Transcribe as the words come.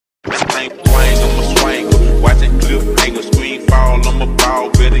same twang, I'ma swing. Watching clip hanger, screen fall, I'ma ball.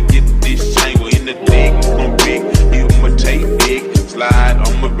 Better get this changle in the dig, I'm big. I'ma take big, slide,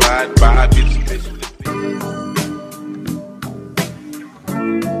 I'ma ride by, bitch.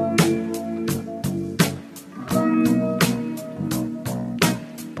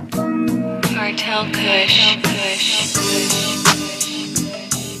 Cartel Kush.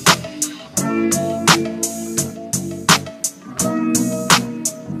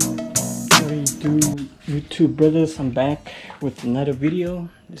 What do you do, YouTube brothers? I'm back with another video.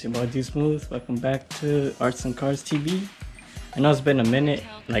 It's about D Smooth. Welcome back to Arts and Cars TV. I know it's been a minute,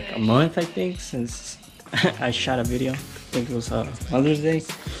 like a month I think, since I shot a video. I think it was Mother's Day.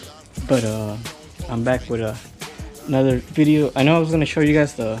 But I'm back with another video. I know I was gonna show you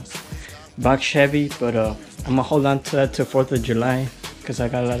guys the box Chevy, but I'm gonna hold on to that till 4th of July because I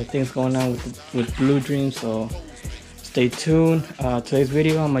got a lot of things going on with Blue Dream. So stay tuned. Today's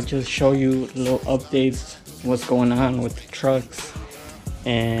video, I'm gonna just show you little updates, what's going on with the trucks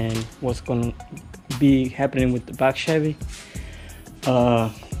and what's gonna be happening with the box Chevy.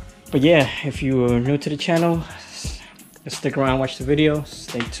 But yeah, if you are new to the channel, stick around, watch the video,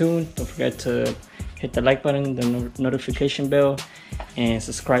 stay tuned. Don't forget to hit the like button, the notification bell, and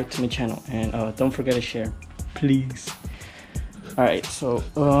subscribe to my channel. And don't forget to share, please. Alright, so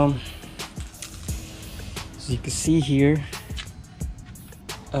as you can see here,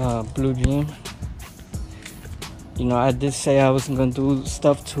 Blue Dream, you know, I did say I wasn't gonna do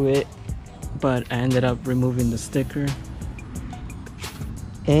stuff to it, but I ended up removing the sticker,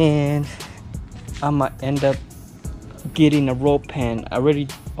 and I'm gonna end up getting a roll pan. I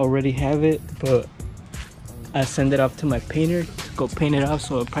already have it, but I send it off to my painter to go paint it off,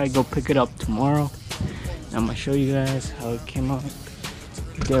 so I'll probably go pick it up tomorrow. I'm gonna show you guys how it came out.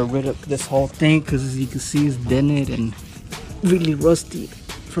 Get rid of this whole thing because, as you can see, it's dented and really rusty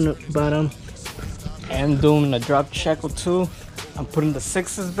from the bottom. I'm doing a drop shackle too. I'm putting the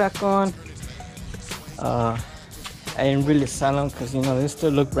 6s back on. I didn't really sell them because, you know, they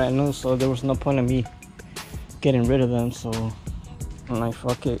still look brand new, so there was no point in me getting rid of them. So I'm like,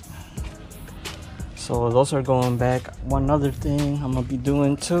 fuck it. So those are going back. One other thing I'm gonna be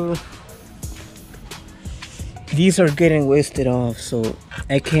doing too, these are getting wasted off, so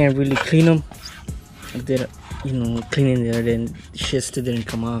I can't really clean them. I did, you know, cleaning there, then shit still didn't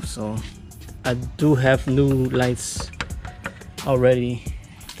come off. So I do have new lights already,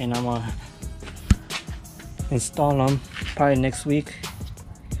 and I'm gonna install them probably next week.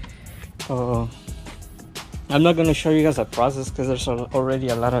 I'm not gonna show you guys the process because there's already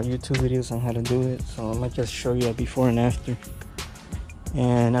a lot of YouTube videos on how to do it, so I might just show you a before and after.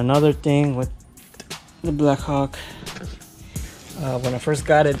 And another thing with the Black Hawk, when I first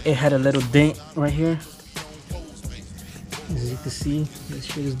got it, it had a little dent right here. As you can see, this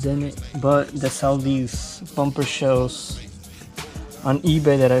shit is dented, but they sell these bumper shells on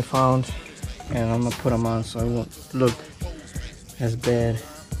eBay that I found, and I'm gonna put them on so it won't look as bad.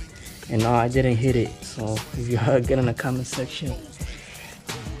 And no, I didn't hit it, so if you get in the comment section,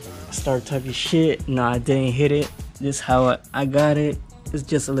 start typing shit. No, I didn't hit it. This is how I got it. It's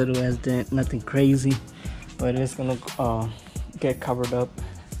just a little ass dent, nothing crazy, but it's gonna get covered up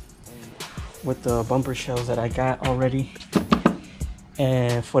with the bumper shells that I got already.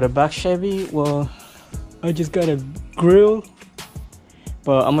 And for the back Chevy, well, I just got a grill,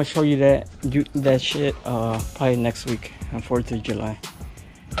 but I'm gonna show you that shit probably next week on 4th of July.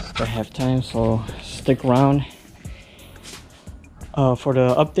 I have time, so stick around. For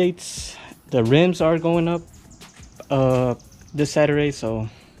the updates, the rims are going up this Saturday, so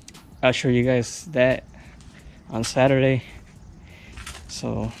I'll show you guys that on Saturday.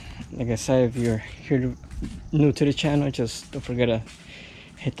 So like I said, if you're new to the channel, just don't forget to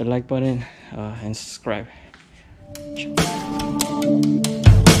hit the like button and subscribe.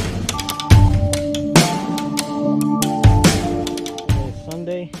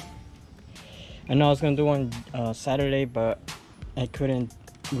 Sunday, I know I was gonna do one Saturday, but I couldn't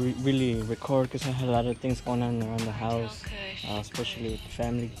really record because I had a lot of things going on around the house, especially with the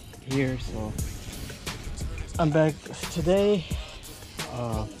family here. So I'm back today.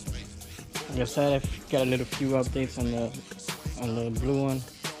 Like I said, I've got a little few updates on the blue one,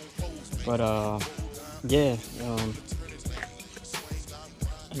 but yeah,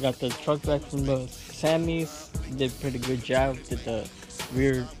 I got the truck back from the Sammys. Did a pretty good job. Did the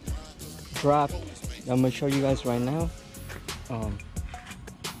rear drop. I'm gonna show you guys right now.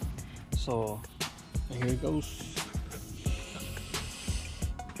 So here it goes.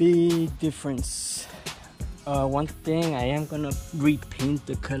 Big difference. One thing, I am gonna repaint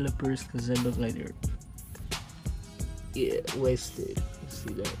the calipers because they look like they're wasted. You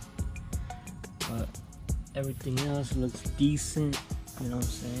see that? Everything else looks decent, you know what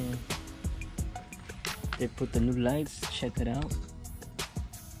I'm saying? They put the new lights, check it out.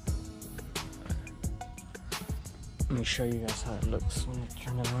 Let me show you guys how it looks when I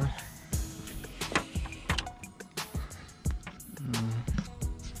turn it on.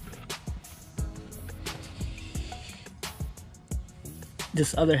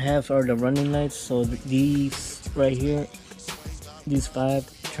 This other half are the running lights, so these right here, these 5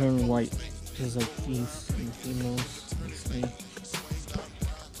 turn white, just like these females.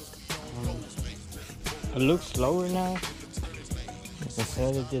 It looks lower now. Like I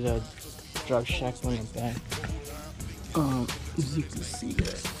said, I did a drop shack on the back. As you can see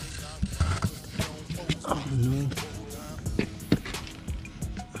that. Oh no.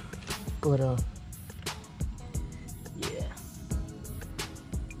 But yeah.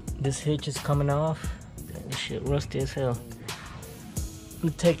 This hitch is coming off. This shit rusty as hell.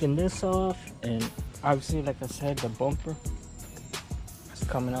 I'm taking this off, and obviously, like I said, the bumper is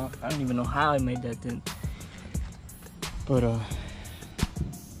coming off. I don't even know how I made that dent. But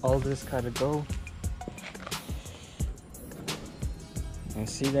all this gotta go. And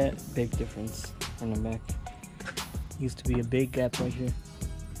see that big difference in the back. Used to be a big gap right here.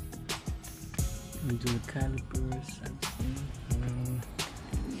 We do the calipers.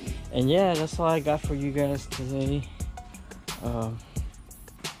 And yeah, that's all I got for you guys today.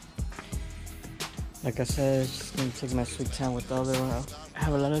 Like I said, just gonna take my sweet time with all the. I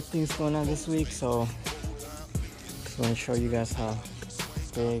have a lot of things going on this week, so just want to show you guys how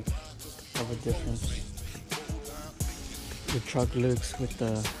big of a difference the truck looks with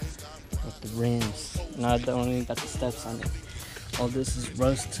the rims. Not only got the steps on it. All this is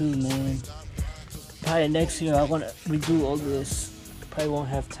rust too, man. Probably next year I want to redo all this. Probably won't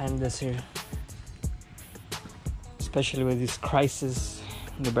have time this year, especially with this crisis.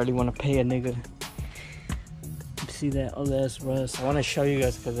 They barely want to pay a nigga. See that? All that's rust. I want to show you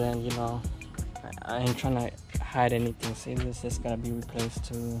guys, because then, you know, I ain't trying to hide anything. See, this is gonna be replaced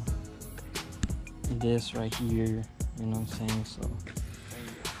to this right here. You know what I'm saying? So,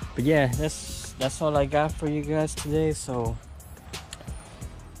 but yeah, that's all I got for you guys today. So,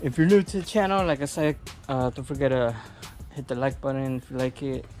 if you're new to the channel, like I said, don't forget to hit the like button if you like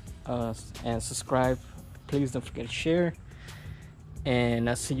it, and subscribe. Please don't forget to share. And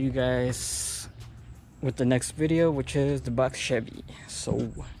I'll see you guys with the next video, which is the box Chevy.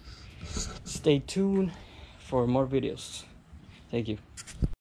 So stay tuned for more videos. Thank you.